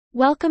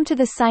Welcome to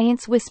the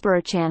Science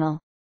Whisperer channel.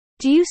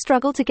 Do you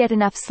struggle to get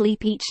enough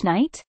sleep each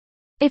night?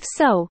 If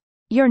so,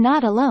 you're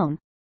not alone.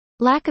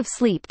 Lack of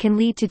sleep can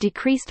lead to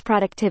decreased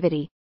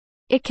productivity.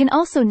 It can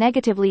also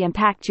negatively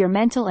impact your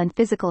mental and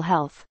physical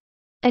health.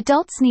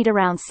 Adults need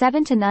around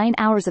 7 to 9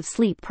 hours of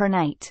sleep per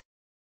night.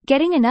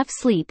 Getting enough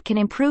sleep can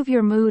improve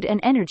your mood and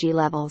energy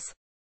levels.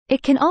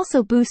 It can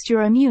also boost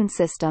your immune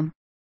system.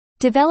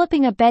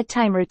 Developing a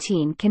bedtime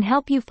routine can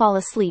help you fall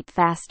asleep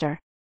faster.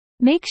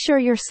 Make sure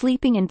your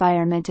sleeping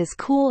environment is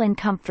cool and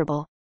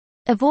comfortable.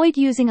 Avoid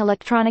using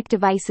electronic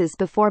devices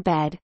before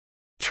bed.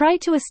 Try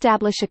to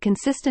establish a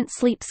consistent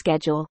sleep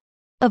schedule.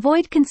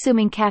 Avoid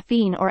consuming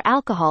caffeine or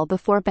alcohol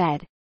before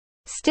bed.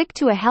 Stick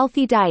to a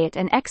healthy diet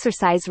and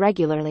exercise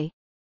regularly.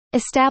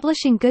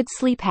 Establishing good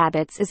sleep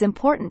habits is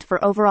important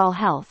for overall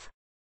health.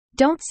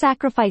 Don't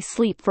sacrifice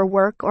sleep for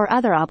work or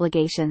other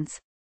obligations.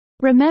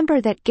 Remember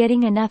that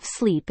getting enough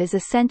sleep is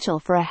essential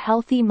for a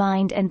healthy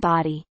mind and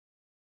body.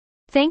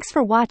 Thanks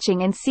for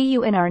watching and see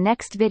you in our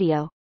next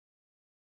video.